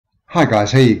Hi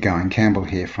guys, how you going? Campbell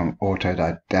here from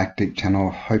Autodidactic Channel.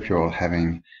 Hope you're all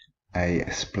having a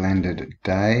splendid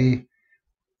day.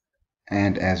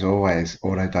 And as always,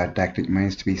 autodidactic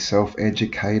means to be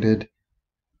self-educated,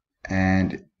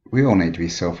 and we all need to be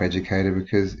self-educated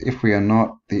because if we are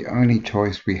not, the only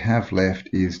choice we have left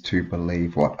is to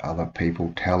believe what other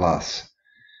people tell us.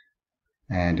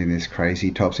 And in this crazy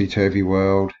topsy-turvy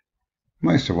world,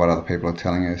 most of what other people are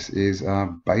telling us is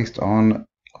based on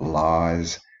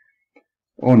lies,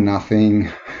 or nothing,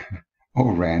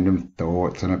 or random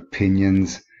thoughts and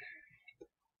opinions.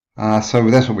 So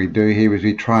that's what we do here, is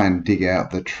we try and dig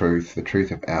out the truth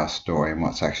of our story and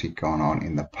what's actually gone on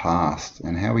in the past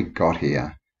and how we got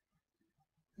here.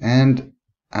 And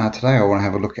today I want to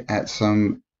have a look at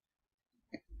some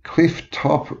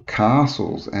cliff-top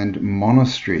castles and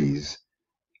monasteries,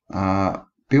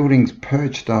 buildings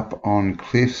perched up on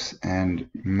cliffs and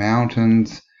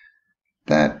mountains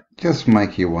that just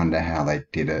make you wonder how they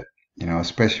did it,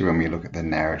 especially when we look at the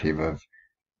narrative of,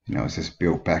 it's just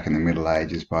built back in the Middle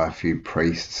Ages by a few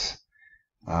priests.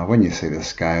 When you see the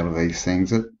scale of these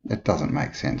things, it doesn't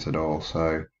make sense at all.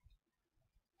 So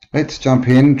let's jump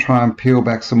in, try and peel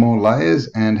back some more layers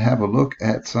and have a look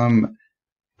at some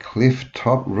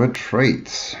cliff-top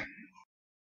retreats.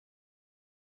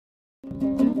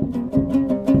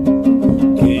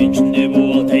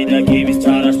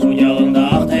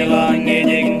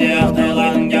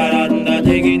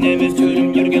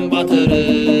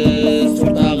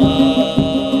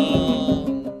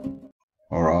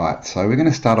 Alright, so we're going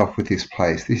to start off with this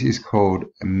place. This is called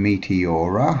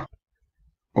Meteora,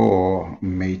 or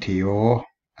Meteor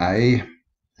A.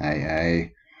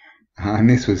 And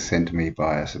this was sent to me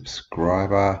by a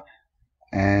subscriber.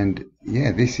 And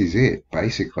yeah, this is it.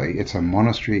 Basically, it's a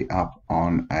monastery up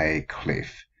on a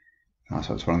cliff.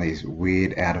 So it's one of these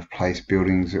weird out-of-place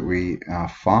buildings that we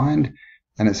find.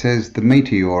 And it says the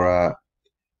Meteora,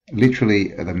 literally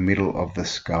the middle of the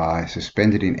sky,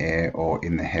 suspended in air or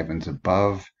in the heavens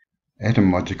above,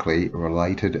 etymologically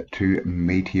related to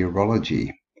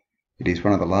meteorology. It is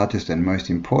one of the largest and most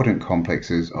important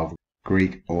complexes of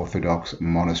Greek Orthodox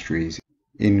monasteries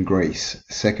in Greece,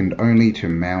 second only to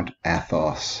Mount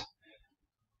Athos.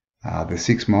 The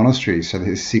 6 monasteries, so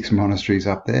there's 6 monasteries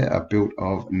up there, are built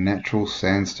of natural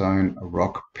sandstone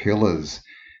rock pillars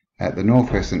at the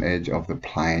northwestern edge of the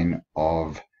plain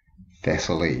of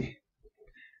Thessaly.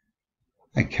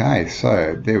 Okay,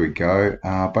 so there we go.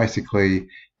 Basically,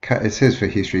 it says for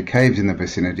history, caves in the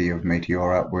vicinity of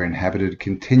Meteora were inhabited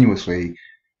continuously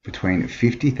between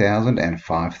 50,000 and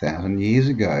 5,000 years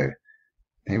ago.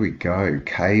 There we go,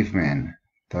 cavemen,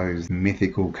 those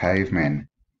mythical cavemen.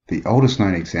 The oldest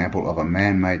known example of a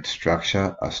man-made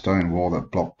structure, a stone wall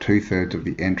that blocked 2/3 of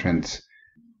the entrance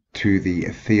to the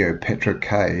Theopetra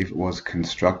cave, was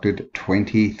constructed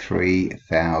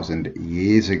 23,000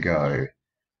 years ago.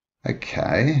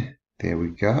 Okay, there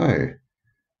we go.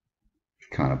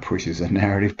 Kind of pushes the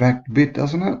narrative back a bit,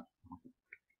 doesn't it?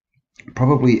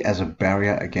 Probably as a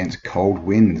barrier against cold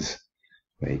winds.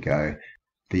 There you go.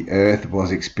 The Earth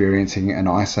was experiencing an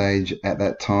ice age at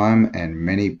that time, and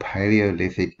many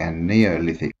Paleolithic and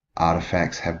Neolithic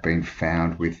artifacts have been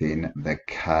found within the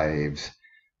caves.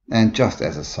 And just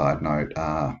as a side note,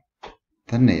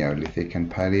 the Neolithic and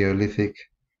Paleolithic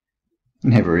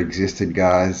never existed,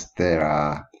 guys.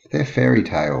 They're fairy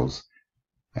tales,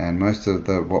 and most of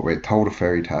what we're told of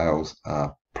fairy tales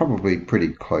are probably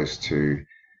pretty close to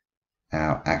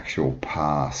our actual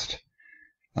past.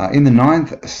 In the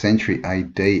 9th century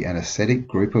AD, an ascetic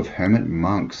group of hermit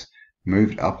monks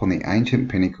moved up on the ancient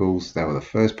pinnacles. They were the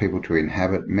first people to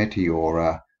inhabit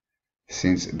Meteora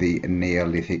since the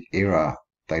Neolithic era.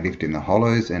 They lived in the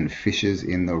hollows and fissures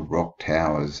in the rock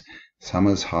towers, some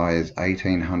as high as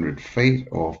 1,800 feet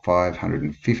or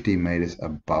 550 meters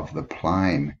above the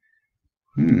plain.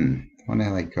 Wonder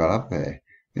how they got up there.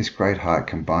 This great height,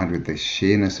 combined with the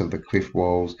sheerness of the cliff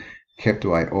walls, kept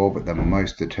away all but the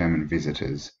most determined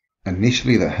visitors.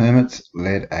 Initially, the hermits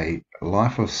led a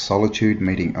life of solitude,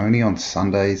 meeting only on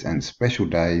Sundays and special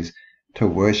days to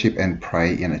worship and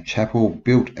pray in a chapel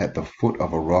built at the foot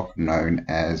of a rock known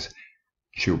as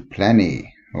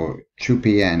Chuplani or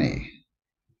Chupiani.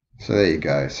 So there you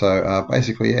go. So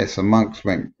basically, yeah, some monks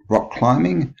went rock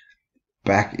climbing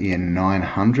back in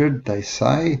 900, they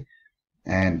say,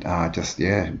 and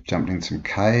jumped in some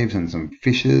caves and some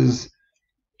fissures.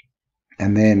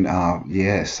 And then,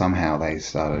 somehow they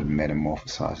started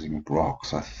metamorphosizing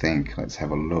rocks, I think. Let's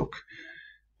have a look.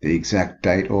 The exact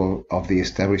date of the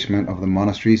establishment of the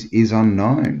monasteries is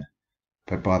unknown.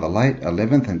 But by the late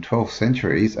 11th and 12th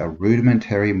centuries, a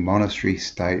rudimentary monastery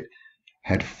state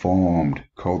had formed,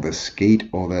 called the Skeet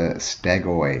or the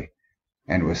Stagoi.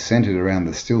 and was centered around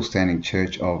the still standing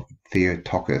church of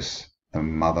Theotokos, the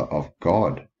Mother of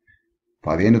God.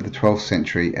 By the end of the 12th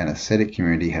century, an ascetic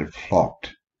community had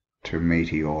flocked to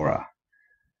Meteora.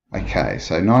 Okay,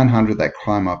 so 900 they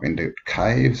climb up into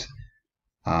caves.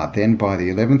 Then by the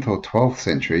 11th or 12th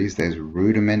centuries, there's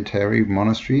rudimentary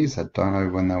monasteries. I don't know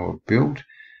when they were built,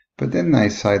 but then they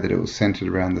say that it was centered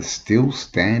around the still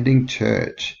standing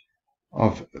church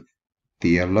of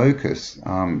Theotokos.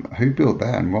 Who built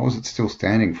that, and what was it still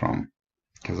standing from?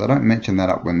 Because I don't mention that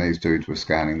up when these dudes were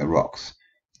scaling the rocks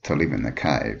to live in the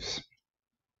caves.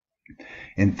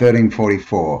 In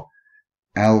 1344,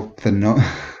 Althinothros,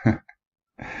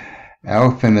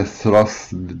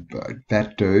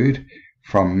 that dude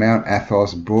from Mount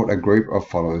Athos, brought a group of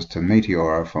followers to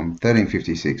Meteora. From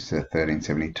 1356 to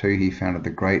 1372, he founded the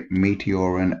great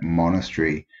Meteoran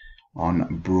monastery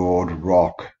on Broad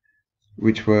Rock,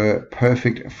 which were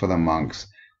perfect for the monks.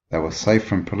 They were safe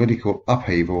from political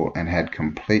upheaval and had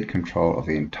complete control of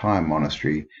the entire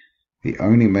monastery. The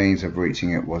only means of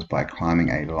reaching it was by climbing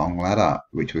a long ladder,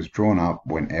 which was drawn up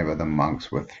whenever the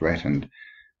monks were threatened.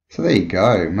 So there you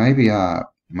go. Maybe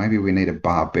we need a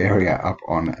barbaria up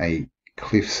on a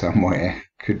cliff somewhere.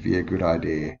 Could be a good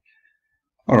idea.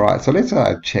 Alright, so let's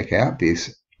check out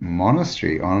this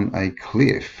monastery on a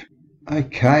cliff.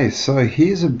 Okay, so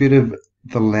here's a bit of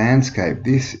the landscape.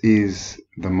 This is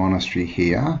the monastery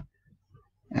here.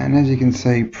 And as you can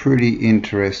see, pretty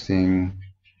interesting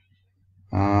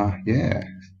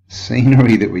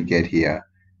scenery that we get here.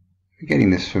 We're getting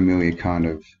this familiar kind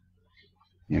of,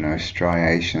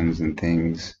 striations and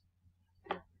things,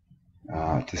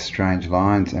 just strange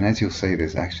lines. And as you'll see,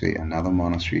 there's actually another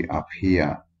monastery up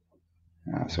here.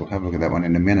 So we'll have a look at that one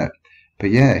in a minute.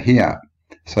 But yeah, here.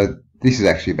 So this is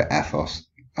actually the Athos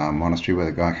monastery where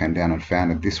the guy came down and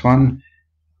founded this one.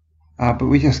 But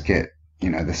we just get,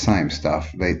 the same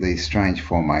stuff. These strange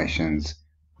formations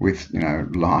with,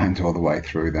 lines all the way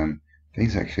through them.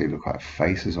 These actually look like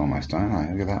faces almost, don't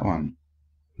they? Look at that one.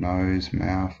 Nose,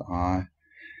 mouth, eye.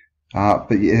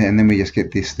 But yeah, and then we just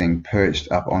get this thing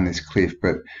perched up on this cliff.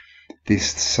 But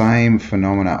this same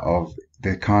phenomena of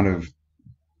the kind of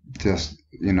just,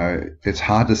 it's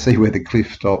hard to see where the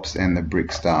cliff stops and the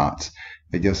brick starts.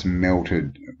 They just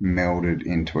melded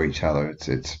into each other.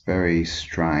 It's very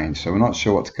strange. So we're not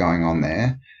sure what's going on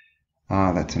there.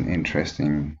 That's an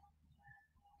interesting,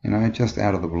 just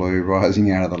out of the blue,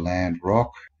 rising out of the land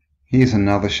rock. Here's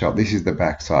another shot. This is the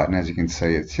backside, and as you can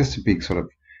see, it's just a big sort of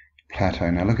plateau.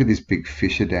 Now look at this big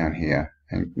fissure down here,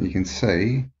 and you can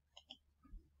see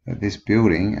that this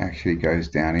building actually goes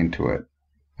down into it.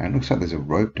 And it looks like there's a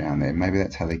rope down there. Maybe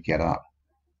that's how they get up.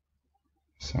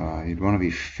 So you'd want to be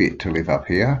fit to live up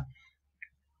here.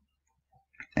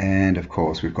 And of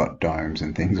course we've got domes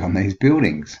and things on these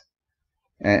buildings.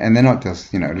 And they're not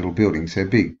just, little buildings. They're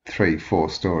big 3-4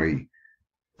 story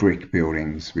brick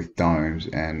buildings with domes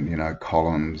and,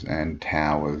 columns and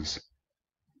towers.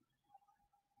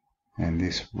 And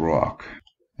this rock.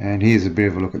 And here's a bit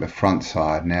of a look at the front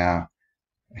side. Now,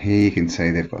 here you can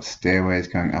see they've got stairways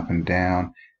going up and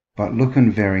down, but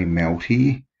looking very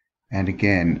melty. And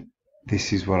again,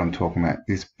 this is what I'm talking about,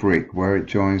 this brick, where it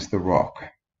joins the rock.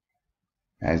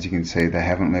 As you can see, they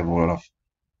haven't leveled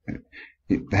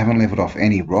off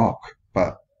any rock,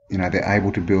 but they're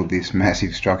able to build this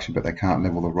massive structure, but they can't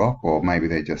level the rock. Or maybe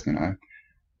they're just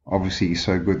obviously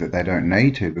so good that they don't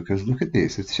need to, because look at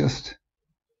this. It's just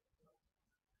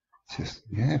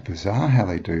bizarre how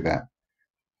they do that.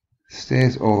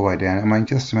 Stairs all the way down. I mean,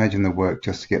 just imagine the work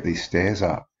just to get these stairs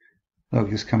up. Look,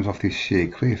 this comes off this sheer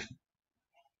cliff.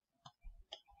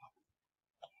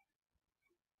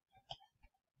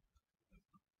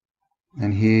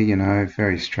 And here,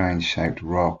 very strange shaped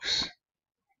rocks.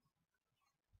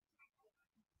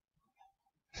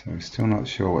 So we're still not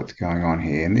sure what's going on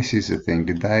here. And this is the thing,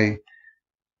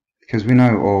 because we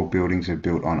know all buildings are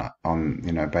built on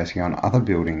basically on other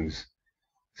buildings.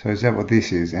 So is that what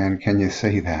this is? And can you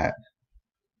see that?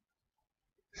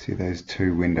 See those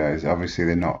two windows? Obviously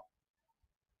they're not,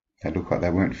 they look like they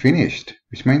weren't finished,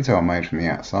 which means they were made from the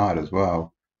outside as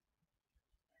well.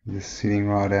 Just sitting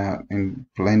right out and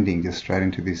blending just straight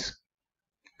into this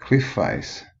cliff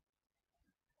face.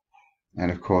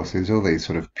 And of course there's all these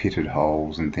sort of pitted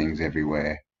holes and things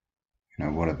everywhere.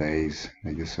 What are these?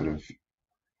 They're just sort of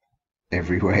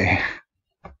everywhere.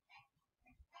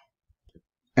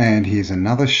 And here's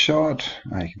another shot.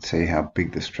 You can see how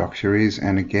big the structure is,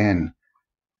 and again,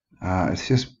 it's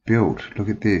just built, look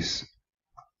at this,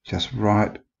 just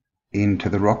right into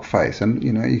the rock face. And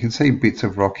you can see bits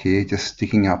of rock here just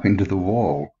sticking up into the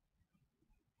wall.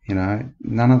 None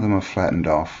of them are flattened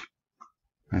off.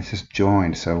 And it's just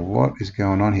joined. So what is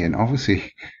going on here? And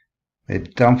obviously they're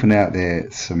dumping out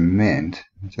their cement,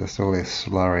 just all their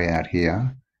slurry out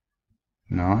here.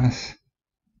 Nice.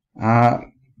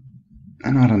 And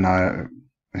I don't know,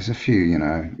 there's a few, you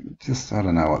know, just, I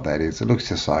don't know what that is. It looks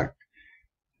just like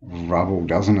rubble,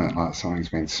 doesn't it? Like something's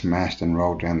been smashed and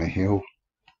rolled down the hill.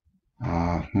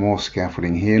 More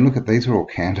scaffolding here. Look at these, are all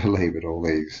cantilevered, all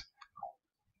these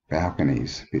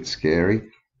balconies. A bit scary.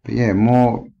 But yeah,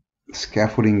 more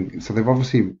scaffolding. So they've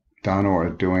obviously done or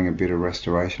are doing a bit of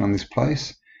restoration on this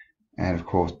place. And of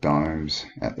course, domes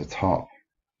at the top.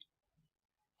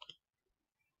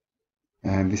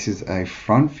 And this is a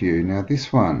front view. Now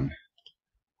this one,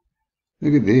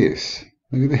 look at this.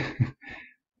 Look at this.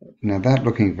 Now that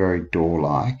looking very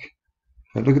door-like.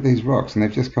 But look at these rocks, and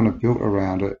they've just kind of built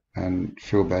around it and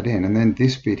filled that in. And then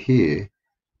this bit here,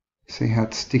 see how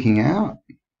it's sticking out?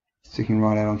 Sticking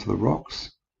right out onto the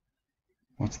rocks.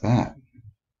 What's that?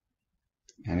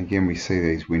 And again, we see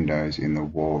these windows in the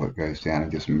wall that goes down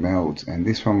and just melds. And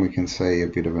this one we can see a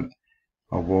bit of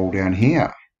a wall down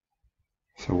here.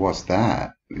 So what's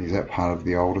that? Is that part of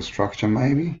the older structure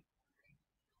maybe?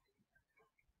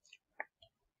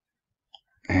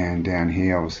 And down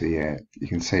here, obviously, yeah, you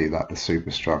can see like the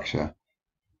superstructure.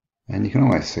 And you can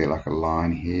almost see like a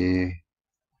line here.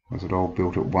 Was it all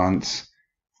built at once?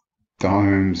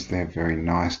 Domes, they're very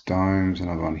nice domes.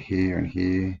 Another one here and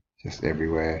here, just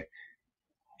everywhere.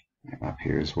 And up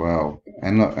here as well.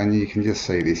 And look, and you can just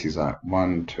see this is like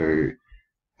 1, 2,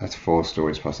 that's 4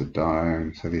 stories plus a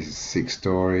dome. So this is 6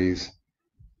 stories.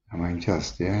 I mean,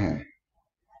 just, yeah.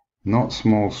 Not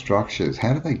small structures.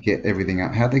 How do they get everything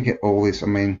up? How do they get all this? I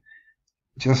mean,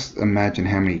 just imagine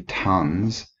how many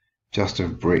tons just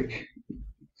of brick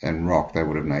and rock they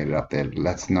would have needed up there.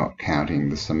 That's not counting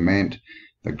the cement,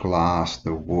 the glass,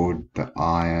 the wood, the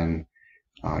iron,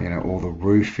 you know, all the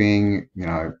roofing, you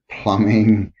know,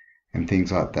 plumbing and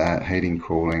things like that, heating,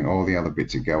 cooling, all the other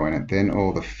bits that go in it. Then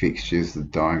all the fixtures, the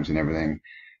domes and everything.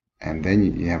 And then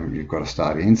you've got to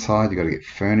start inside. You've got to get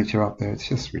furniture up there. It's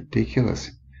just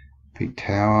ridiculous. Big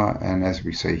tower, and as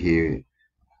we see here,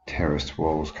 terraced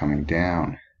walls coming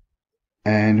down.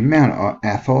 And Mount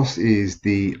Athos is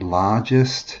the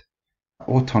largest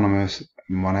autonomous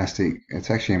monastic, it's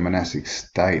actually a monastic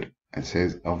state, it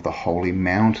says, of the Holy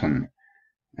Mountain.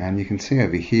 And you can see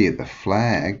over here the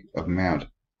flag of Mount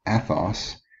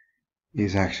Athos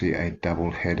is actually a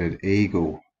double-headed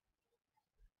eagle.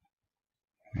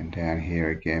 And down here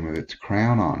again with its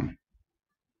crown on.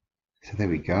 So there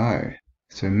we go.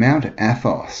 So Mount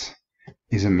Athos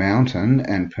is a mountain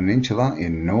and peninsula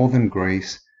in northern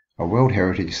Greece, a World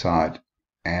Heritage Site,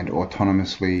 and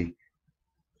autonomously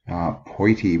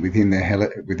Poiti within the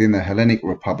Hellenic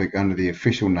Republic under the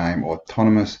official name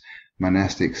Autonomous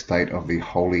Monastic State of the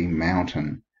Holy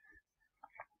Mountain.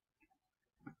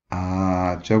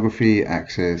 Geography,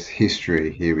 access,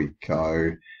 history, here we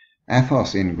go.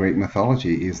 Athos in Greek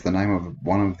mythology is the name of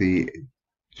one of the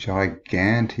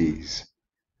Gigantes.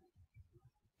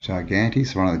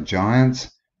 Gigantes, one of the giants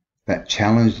that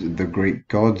challenged the Greek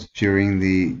gods during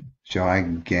the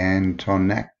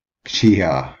Gigantonachia.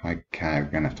 Okay,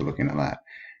 we're going to have to look into that.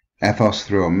 Athos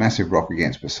threw a massive rock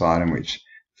against Poseidon, which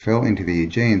fell into the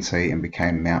Aegean Sea and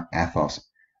became Mount Athos.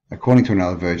 According to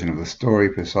another version of the story,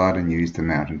 Poseidon used the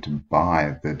mountain to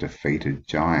buy the defeated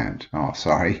giant. Oh,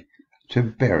 sorry, to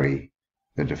bury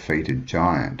the defeated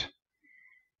giant.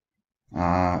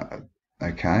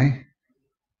 Okay.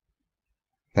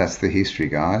 That's the history,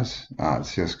 guys.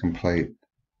 It's just complete,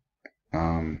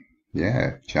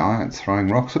 yeah, giants throwing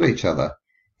rocks at each other.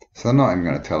 So they're not even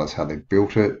going to tell us how they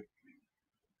built it.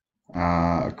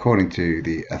 According to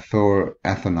the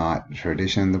Athonite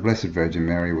tradition, the Blessed Virgin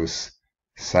Mary was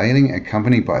sailing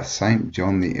accompanied by Saint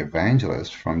John the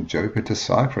Evangelist from Joppa to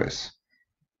Cyprus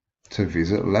to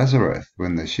visit Lazarus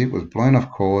when the ship was blown off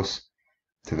course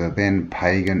to the then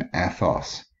pagan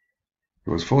Athos.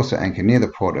 It was forced to anchor near the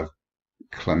port of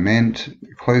Clement,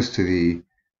 close to the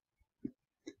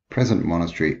present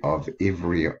monastery of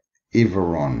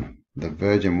Iveron. The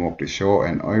Virgin walked ashore,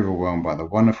 and overwhelmed by the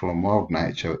wonderful and wild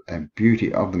nature and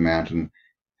beauty of the mountain,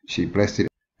 she blessed it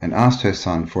and asked her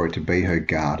son for it to be her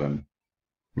garden,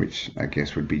 which I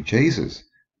guess would be Jesus.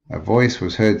 A voice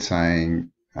was heard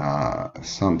saying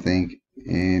something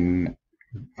in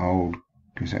old,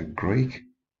 is that Greek?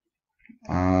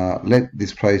 Let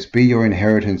this place be your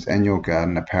inheritance and your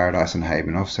garden, a paradise and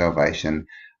haven of salvation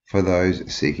for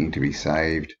those seeking to be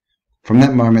saved. From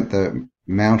that moment, the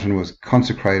mountain was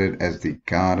consecrated as the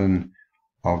garden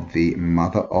of the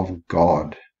Mother of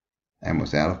God and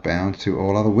was out of bounds to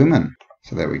all other women.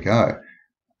 So there we go.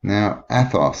 Now,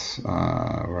 Athos,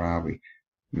 where are we?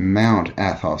 Mount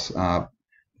Athos. The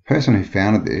person who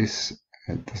founded this,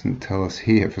 it doesn't tell us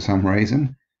here for some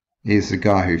reason, is the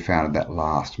guy who founded that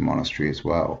last monastery as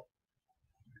well.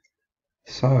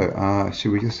 So,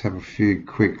 should we just have a few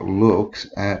quick looks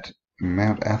at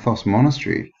Mount Athos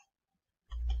Monastery?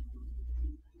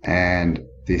 And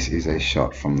this is a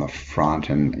shot from the front,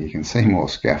 and you can see more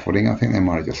scaffolding. I think they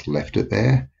might have just left it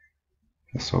there.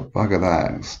 Just thought, bugger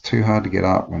that. It's too hard to get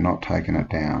up. We're not taking it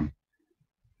down.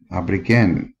 But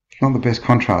again, it's not the best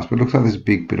contrast, but it looks like there's a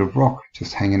big bit of rock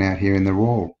just hanging out here in the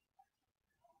wall.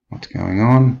 What's going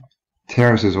on?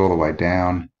 Terraces all the way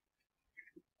down.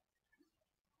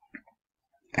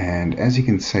 And as you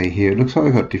can see here, it looks like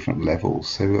we've got different levels.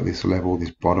 So we've got this level,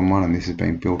 this bottom one, and this has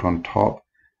been built on top.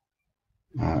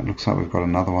 It looks like we've got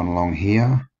another one along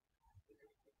here.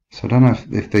 So I don't know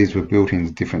if these were built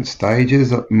in different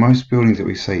stages. Most buildings that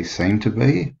we see seem to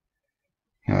be.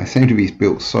 They seem to be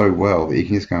built so well that you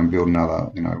can just go and build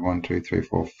another, 1, 2, 3,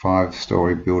 4,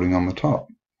 5-story building on the top.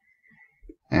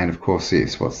 And of course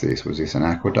this, what's this? Was this an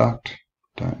aqueduct?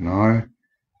 Don't know.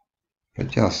 But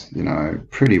just,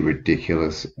 pretty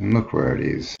ridiculous. And look where it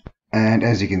is. And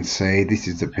as you can see, this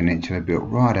is the peninsula built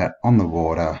right out on the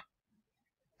water.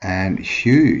 And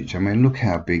huge. I mean, look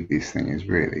how big this thing is,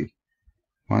 really.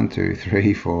 1, 2,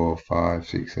 3, 4, 5,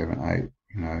 6, 7,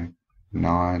 8,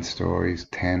 9 stories,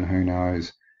 10, who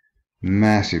knows.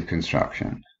 Massive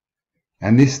construction.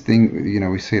 And this thing,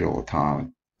 we see it all the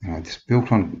time. Just seem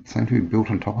to be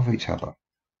built on top of each other.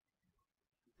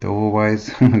 Doorways.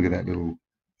 Look at that little,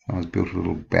 someone's built a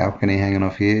little balcony hanging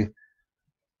off here.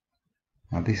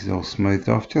 Now this is all smoothed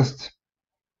off. Just,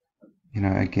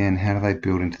 again, how do they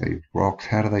build into these rocks?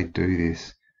 How do they do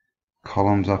this?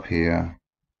 Columns up here.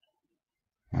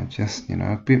 Just,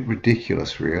 a bit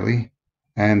ridiculous, really.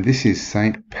 And this is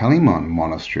St. Palimon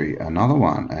Monastery, another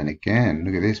one. And again,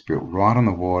 look at this, built right on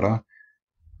the water.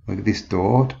 Look at this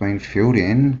door, it's been filled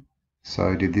in.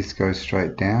 So did this go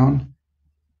straight down?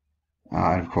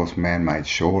 And of course, man-made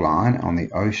shoreline on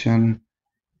the ocean.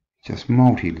 Just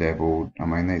multi-leveled. I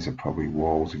mean, these are probably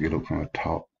walls if you look from the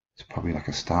top. It's probably like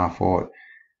a star fort.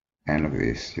 And look at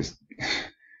this, just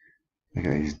look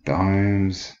at these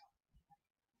domes,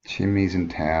 chimneys and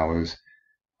towers.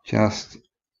 Just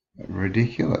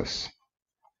ridiculous.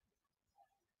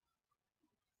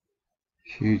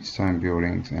 Huge stone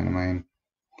buildings, and I mean,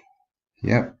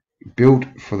 yep, built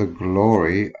for the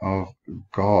glory of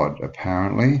God,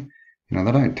 apparently. They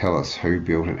don't tell us who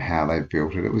built it, how they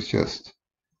built it. It was just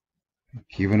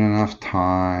given enough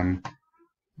time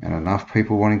and enough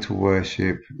people wanting to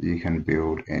worship, you can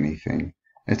build anything.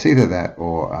 It's either that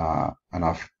or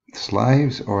enough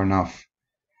slaves or enough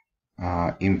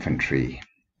infantry.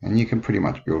 And you can pretty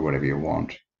much build whatever you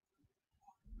want.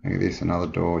 Look at this, another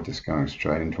door just going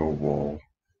straight into a wall.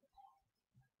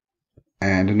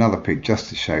 And another pic just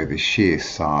to show the sheer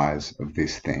size of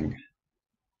this thing.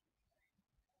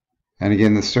 And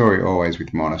again, the story always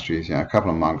with monasteries, a couple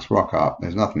of monks rock up,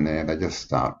 there's nothing there, they just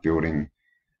start building.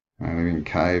 They live in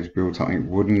caves, build something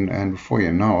wooden, and before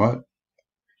you know it,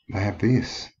 they have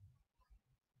this.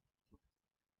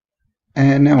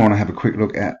 And now I want to have a quick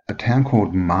look at a town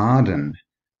called Mardin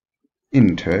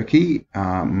in Turkey.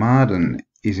 Mardin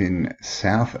is in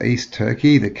southeast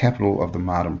Turkey, the capital of the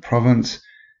Mardin province.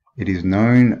 It is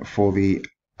known for the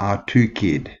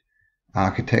Artukid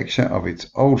architecture of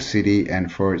its old city and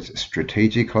for its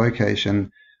strategic location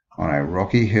on a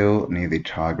rocky hill near the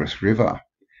Tigris River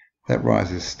that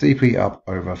rises steeply up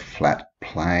over flat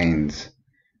plains.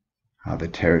 The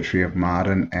territory of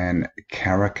Mardin and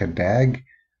Karakadag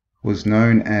was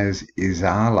known as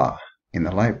Izala in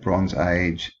the late Bronze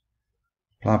Age.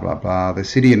 Blah, blah, blah. The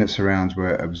city and its surrounds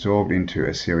were absorbed into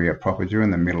Assyria proper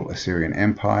during the Middle Assyrian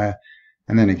Empire,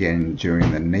 and then again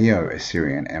during the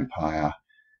Neo-Assyrian Empire.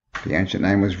 The ancient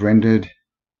name was rendered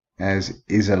as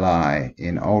Izalai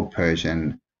in Old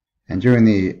Persian, and during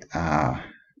the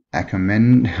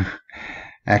Achaemenid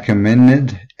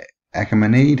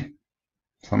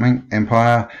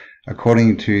Empire,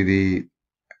 according to the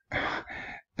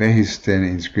Behistun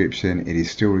inscription, it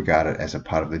is still regarded as a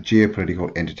part of the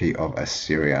geopolitical entity of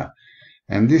Assyria.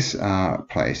 And this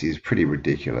place is pretty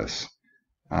ridiculous.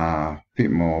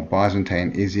 Bit more.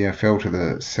 Byzantine Izia fell to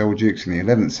the Seljuks in the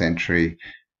 11th century.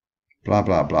 Blah,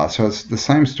 blah, blah. So it's the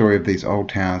same story of these old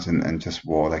towns and just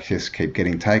war. They just keep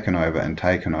getting taken over and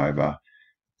taken over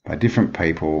by different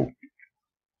people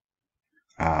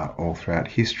all throughout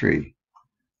history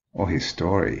or his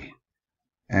story.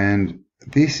 And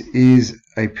this is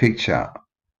a picture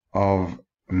of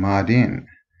Mardin.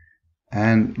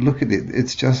 And look at it.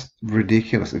 It's just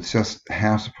ridiculous. It's just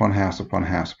house upon house upon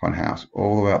house upon house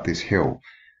all the way up this hill.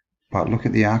 But look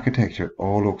at the architecture. It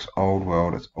all looks old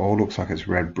world. It all looks like it's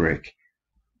red brick.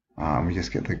 We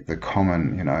just get the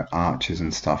common, you know, arches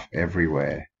and stuff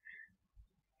everywhere.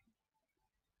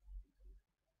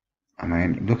 I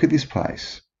mean, look at this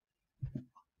place.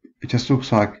 It just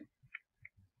looks like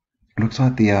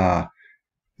the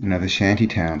you know, the shanty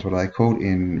towns. What are they called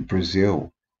in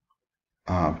Brazil?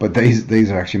 But these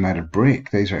are actually made of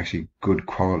brick. These are actually good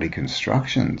quality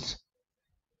constructions.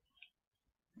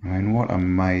 I mean, what a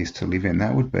maze to live in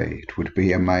that would be. It would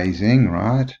be amazing,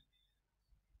 right?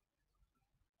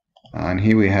 And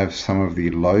here we have some of the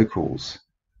locals.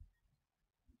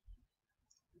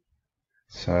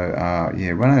 So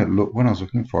yeah, when I was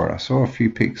looking for it, I saw a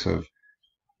few pics of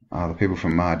the people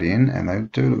from Mardin, and they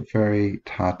do look very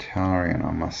Tartarian,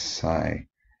 I must say.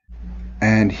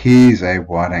 And here's a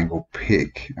wide-angle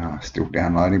pic, still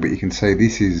downloading, but you can see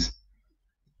this is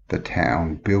the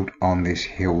town built on this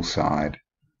hillside.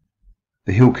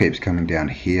 The hill keeps coming down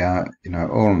here, you know,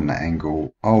 all on an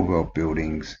angle, old world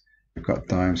buildings. We've got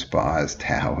dome spires,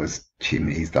 towers,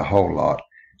 chimneys, the whole lot.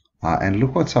 And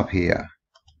look what's up here.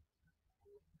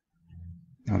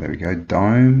 Oh, there we go,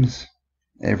 domes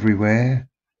everywhere.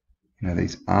 You know,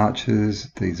 these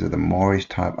arches, these are the Moorish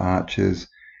type arches.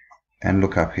 And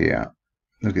look up here,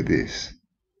 look at this.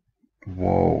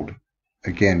 Walled,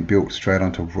 again, built straight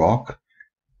onto rock.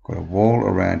 Got a wall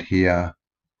around here.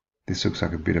 This looks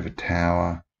like a bit of a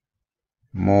tower.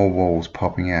 More walls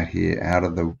popping out here, out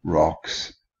of the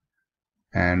rocks.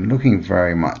 And looking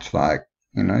very much like,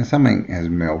 you know, something has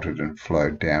melted and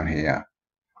flowed down here.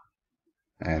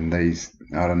 And these,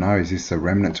 I don't know, is this the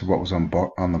remnants of what was on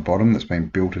the bottom that's been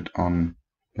built on,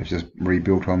 they've just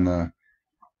rebuilt on the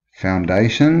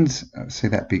foundations? See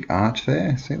that big arch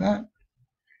there? See that?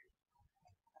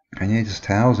 And yeah, just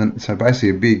towers. And so basically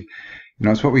a big, you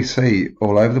know, it's what we see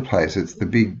all over the place. It's the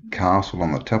big castle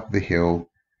on the top of the hill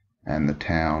and the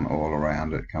town all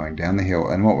around it going down the hill.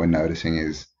 And what we're noticing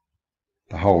is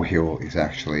the whole hill is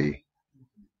actually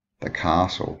the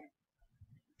castle.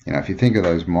 You know, if you think of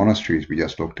those monasteries we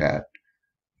just looked at,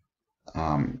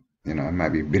 you know,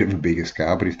 maybe a bit of a bigger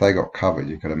scale, but if they got covered,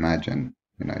 you could imagine,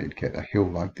 you know, you'd get a hill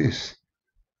like this.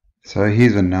 So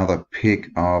here's another pic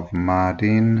of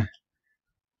Mardin.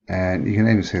 And you can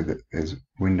even see that there's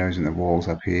windows in the walls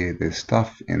up here. There's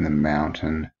stuff in the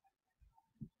mountain.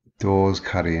 Doors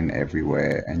cut in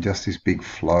everywhere. And just this big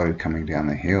flow coming down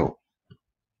the hill.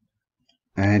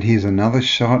 And here's another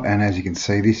shot. And as you can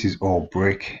see, this is all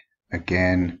brick.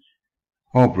 Again,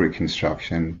 all brick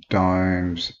construction.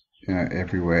 Domes, you know,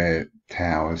 everywhere.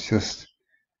 Towers.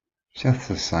 Just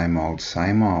the same old,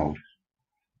 same old.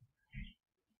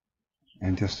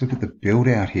 And just look at the build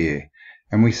out here.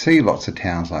 And we see lots of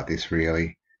towns like this,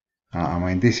 really. I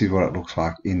mean, this is what it looks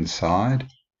like inside.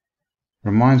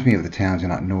 Reminds me of the towns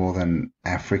in like northern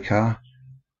Africa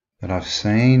that I've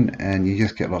seen. And you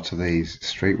just get lots of these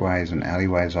streetways and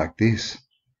alleyways like this.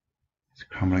 It's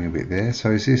crumbling a bit there.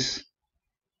 So is this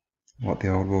what the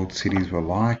old world cities were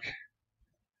like?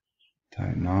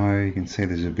 Don't know. You can see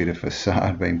there's a bit of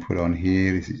facade being put on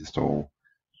here. This is just all,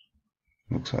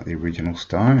 looks like the original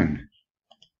stone.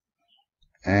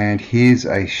 And here's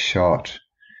a shot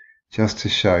just to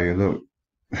show you, look,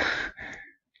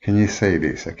 can you see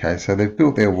this? Okay, so they've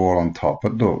built their wall on top,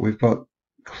 but look, we've got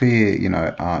clear, you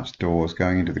know, arched doors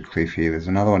going into the cliff here. There's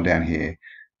another one down here.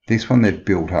 This one they've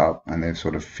built up and they've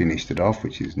sort of finished it off,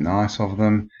 which is nice of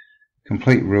them.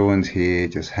 Complete ruins here,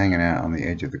 just hanging out on the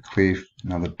edge of the cliff.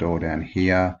 Another door down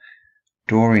here.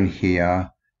 Door in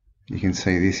here. You can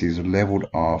see this is leveled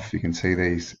off. You can see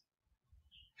these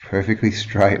perfectly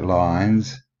straight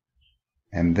lines,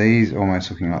 and these almost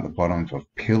looking like the bottoms of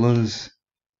pillars,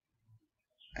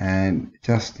 and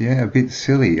just, yeah, a bit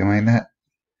silly. I mean,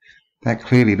 that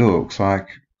clearly looks like,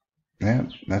 yeah,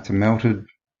 that's a melted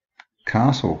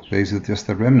castle. These are just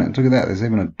the remnants. Look at that, there's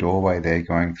even a doorway there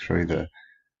going through the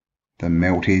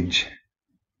meltage,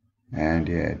 and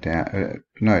yeah, down,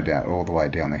 no doubt all the way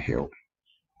down the hill.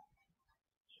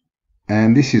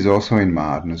 And this is also in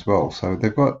Mardin as well. So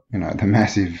they've got, you know, the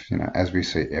massive, you know, as we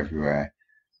see everywhere.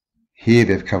 Here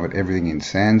they've covered everything in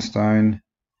sandstone.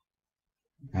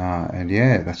 And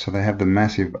yeah, so they have the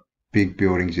massive big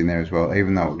buildings in there as well.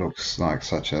 Even though it looks like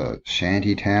such a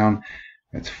shanty town,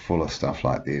 it's full of stuff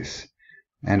like this.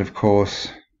 And of course,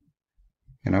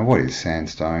 you know, what is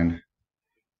sandstone?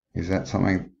 Is that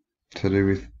something to do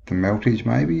with the meltage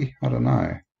maybe? I don't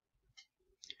know.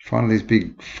 Find these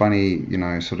big funny, you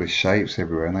know, sort of shapes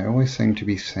everywhere, and they always seem to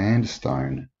be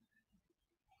sandstone.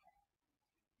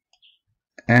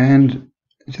 And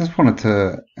I just wanted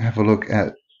to have a look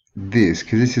at this,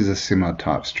 because this is a similar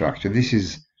type structure. This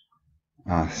is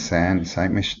sand,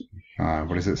 same,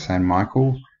 what is it, Saint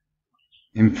Michael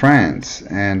in France,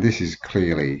 and this is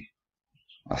clearly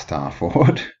a star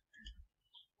fort.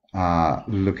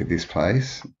 Look at this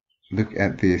place. Look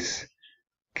at this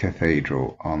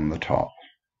cathedral on the top.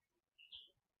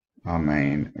 I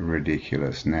mean,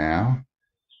 ridiculous. Now,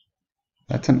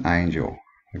 that's an angel.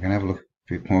 We're going to have a look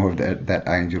a bit more of that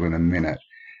angel in a minute.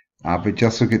 But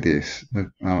just look at this. Look,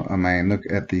 I mean, look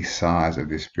at the size of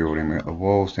this building. We've got the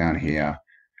walls down here.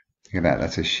 Look at that.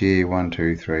 That's a sheer 1,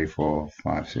 2, 3, 4,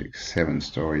 5, 6,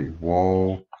 7-story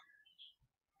wall.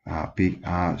 Big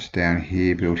arch down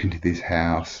here built into this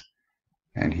house.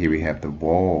 And here we have the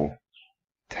wall,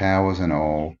 towers and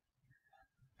all.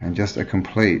 And just a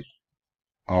complete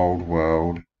old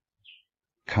world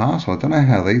castle. I don't know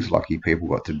how these lucky people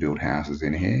got to build houses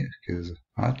in here, because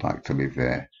I'd like to live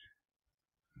there.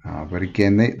 But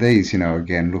again, these, you know,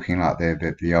 again, looking like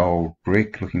they're the old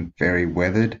brick, looking very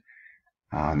weathered.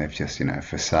 And they've just, you know,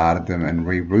 facaded them and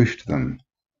re-roofed them.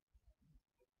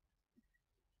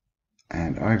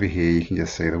 And over here, you can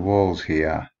just see the walls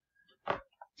here.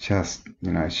 Just,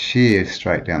 you know, sheer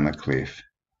straight down the cliff,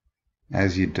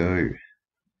 as you do.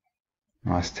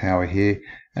 Nice tower here.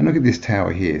 And look at this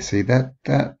tower here. See, that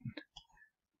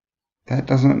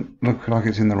doesn't look like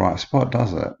it's in the right spot,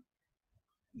 does it?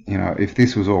 You know, if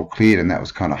this was all cleared and that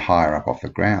was kind of higher up off the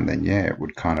ground, then yeah, it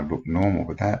would kind of look normal.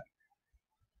 But that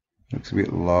looks a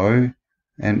bit low.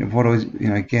 And what was, you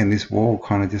know, again, this wall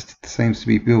kind of just seems to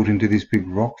be built into this big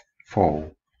rock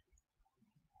fall.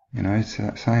 You know, it's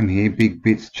same here, big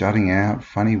bits jutting out,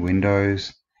 funny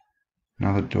windows,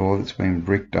 another door that's been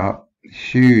bricked up,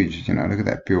 huge, you know, look at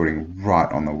that building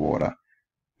right on the water,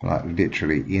 like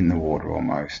literally in the water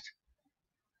almost.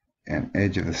 And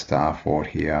edge of the star fort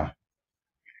here.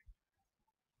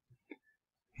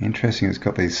 Interesting, it's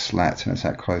got these slats and it's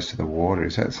that close to the water.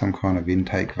 Is that some kind of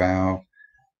intake valve?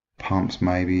 Pumps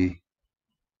maybe?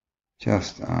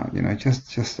 Just, you know,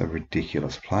 just a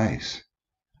ridiculous place.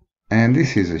 And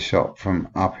this is a shot from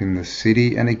up in the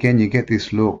city. And again, you get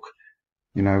this look,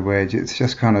 you know, where it's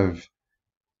just kind of,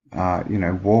 you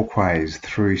know, walkways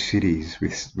through cities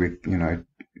with, you know,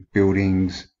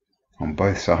 buildings on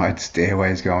both sides,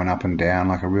 stairways going up and down,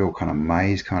 like a real kind of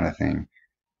maze kind of thing.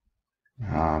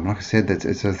 Like I said,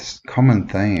 it's a common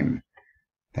theme,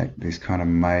 that this kind of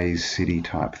maze city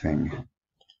type thing.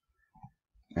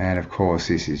 And of course,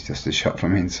 this is just a shot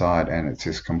from inside, and it's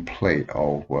this complete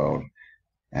old world,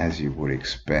 as you would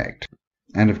expect.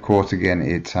 And of course, again,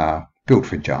 it's built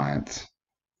for giants.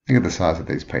 Look at the size of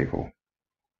these people,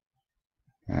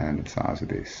 and the size of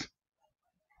this.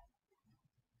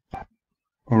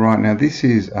 Alright, now this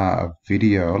is a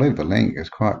video. I'll leave the link, it's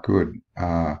quite good.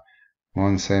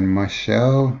 One said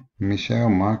Michael,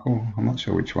 I'm not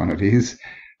sure which one it is,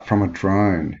 from a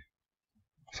drone.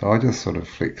 So I just sort of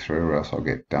flick through, or else I'll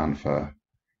get done for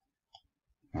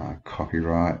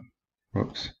copyright.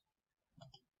 Whoops.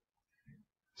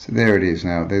 So there it is.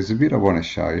 Now there's a bit I want to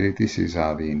show you. This is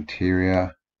the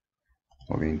interior,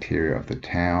 or the interior of the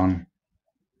town.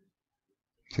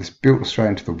 Just built straight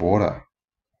into the water.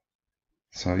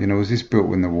 So, you know, was this built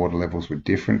when the water levels were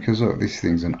different? Because look, this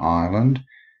thing's an island.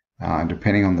 And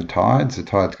depending on the tides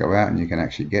go out and you can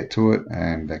actually get to it,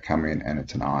 and they come in and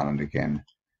it's an island again.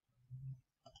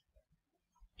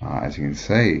 As you can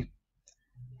see.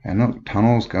 And look,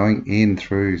 tunnels going in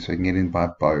through so you can get in by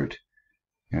boat.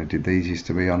 You know, did these used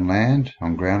to be on land,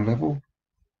 on ground level?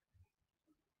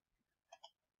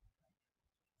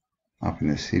 Up in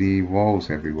the city, walls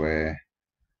everywhere.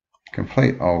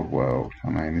 Complete old world. I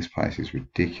mean, this place is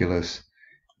ridiculous.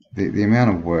 The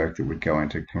amount of work that would go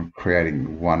into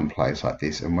creating one place like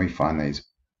this, and we find these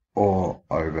all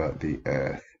over the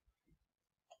earth.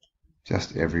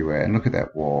 Just everywhere. And look at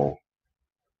that wall.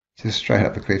 Just straight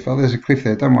up the cliff. Oh, there's a cliff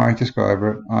there. Don't worry, just go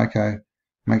over it. Okay.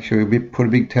 Make sure you put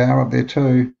a big tower up there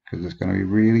too, because it's going to be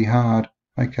really hard.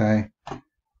 Okay.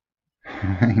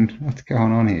 I mean, what's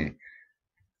going on here?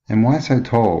 And why so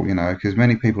tall? You know, because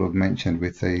many people have mentioned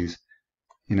with these,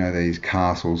 you know, these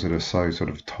castles that are so sort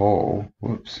of tall.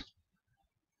 Whoops.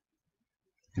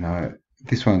 You know,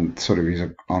 this one sort of is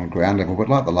on ground level, but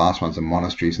like the last ones, the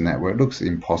monasteries and that, where it looks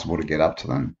impossible to get up to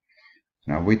them.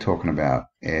 You know, we're talking about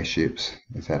airships.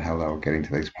 Is that how they were getting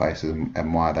to these places,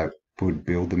 and why they would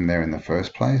build them there in the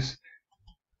first place?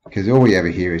 Because all we ever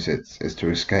hear is it's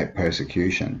to escape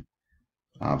persecution.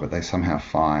 But they somehow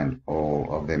find all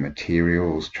of their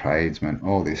materials, tradesmen,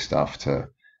 all this stuff to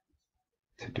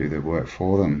do the work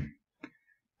for them.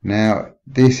 Now,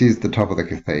 this is the top of the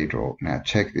cathedral. Now,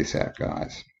 check this out,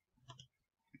 guys.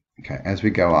 Okay, as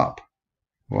we go up.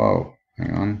 Whoa,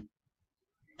 hang on.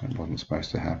 That wasn't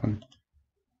supposed to happen.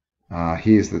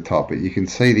 Here's the top, but you can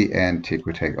see the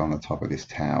antiquitech on the top of this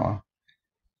tower.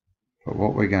 But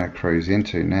what we're going to cruise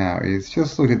into now is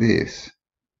just look at this.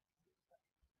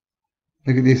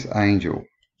 Look at this angel.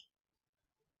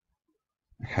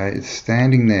 Okay, it's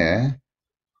standing there,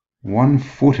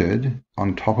 one-footed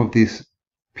on top of this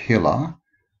pillar.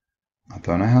 I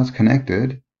don't know how it's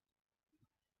connected.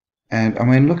 And I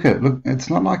mean, look, it's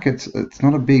not like it's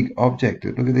not a big object.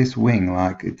 Look at this wing,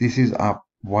 like this is up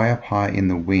way up high in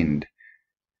the wind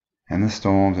and the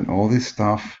storms and all this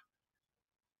stuff.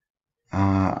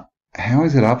 How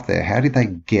is it up there? How did they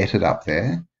get it up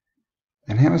there?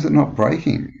 And how is it not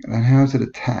breaking? And how is it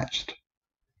attached?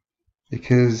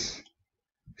 Because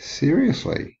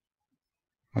seriously,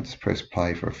 I'll just press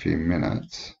play for a few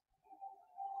minutes.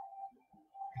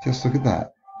 Just look at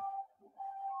that.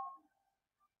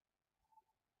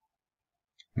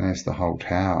 There's the whole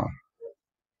tower.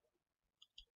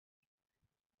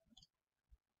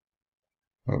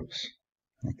 Oops.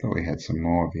 I thought we had some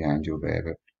more of the angel there,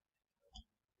 but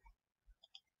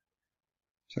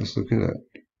just look at it.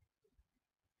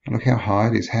 Look how high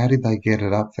it is. How did they get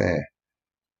it up there?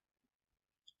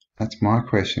 That's my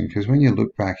question, because when you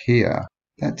look back here,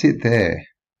 that's it there.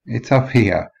 It's up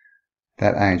here.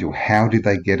 That angel. How did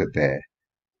they get it there?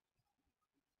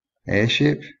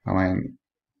 Airship? I mean,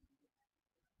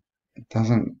 it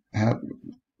doesn't have...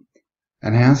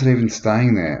 And how's it even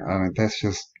staying there? I mean,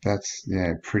 that's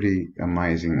yeah, pretty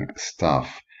amazing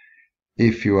stuff,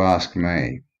 if you ask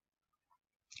me.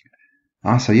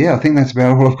 So yeah, I think that's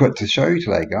about all I've got to show you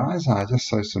today, guys. Just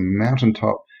so some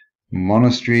mountaintop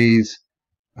monasteries,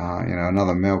 you know,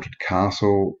 another melted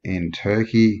castle in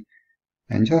Turkey,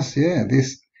 and just, yeah,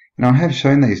 this, you know, I have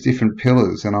shown these different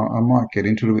pillars, and I might get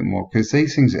into it a bit more, because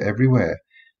these things are everywhere.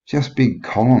 Just big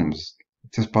columns,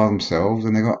 just by themselves,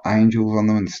 and they've got angels on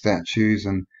them and statues.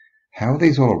 And how are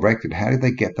these all erected? How did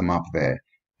they get them up there?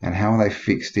 And how are they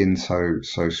fixed in so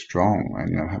strong? And,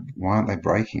 you know, why aren't they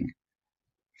breaking,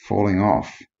 falling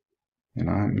off? You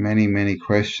know, many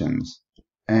questions.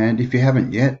 And if you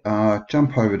haven't yet,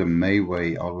 jump over to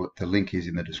Mewe. The link is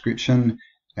in the description.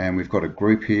 And we've got a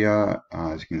group here,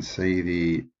 as you can see,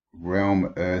 the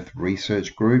Realm Earth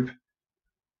Research Group.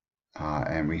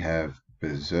 And we have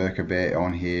Berserker Bear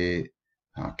on here,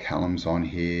 Callum's on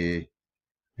here,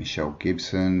 Michelle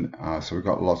Gibson. So we've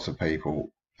got lots of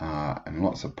people and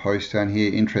lots of posts down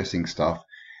here, interesting stuff.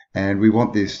 And we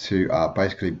want this to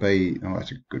basically be, oh,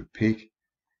 that's a good pick,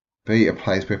 be a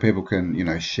place where people can, you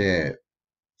know, share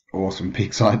awesome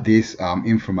pics like this,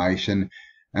 information.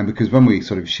 And because when we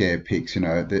sort of share pics, you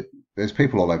know, that there's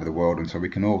people all over the world, and so we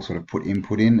can all sort of put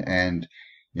input in, and,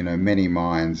 you know, many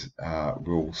minds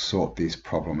will sort this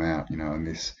problem out, you know, and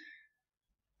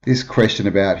this question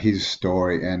about his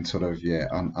story, and sort of, yeah,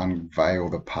 unveil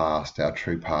the past, our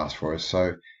true past for us.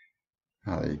 So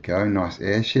there you go, nice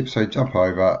airship. So jump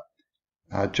over,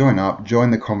 join up,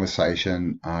 join the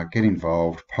conversation, get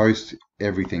involved, post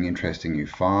everything interesting you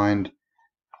find.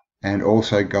 And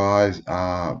also, guys,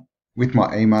 with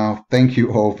my email, thank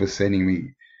you all for sending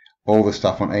me all the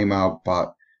stuff on email,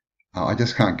 but I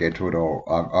just can't get to it all.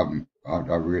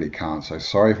 I really can't. So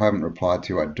sorry if I haven't replied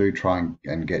to you. I do try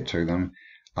and get to them.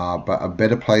 But a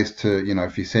better place to, you know,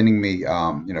 if you're sending me, you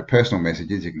know, personal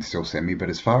messages, you can still send me. But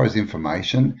as far as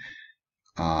information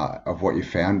of what you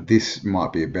found, this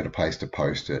might be a better place to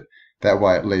post it. That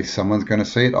way, at least someone's going to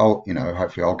see it. You know,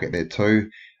 hopefully I'll get there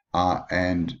too.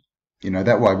 And, you know,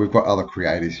 that way we've got other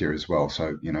creators here as well.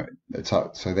 So, you know, it's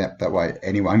up, so that way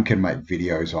anyone can make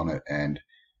videos on it, and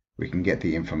we can get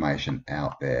the information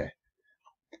out there.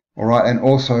 All right. And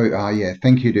also, yeah,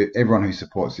 thank you to everyone who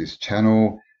supports this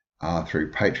channel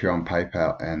through Patreon,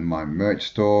 PayPal, and my merch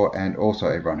store, and also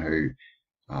everyone who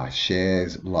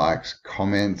shares, likes,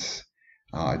 comments.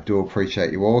 I do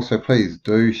appreciate you all. So please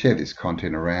do share this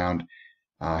content around,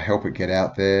 help it get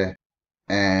out there.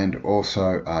 And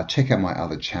also check out my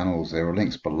other channels. There are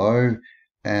links below.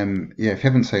 Yeah, if you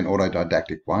haven't seen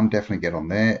Autodidactic 1, definitely get on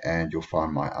there, and you'll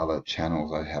find my other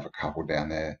channels. I have a couple down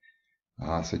there.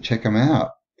 So check them out.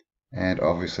 And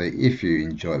obviously, if you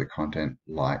enjoy the content,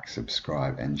 like,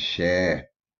 subscribe, and share.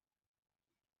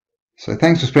 So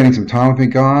thanks for spending some time with me,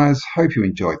 guys. Hope you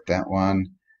enjoyed that one.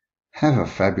 Have a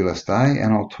fabulous day,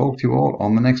 and I'll talk to you all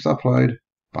on the next upload.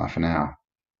 Bye for now.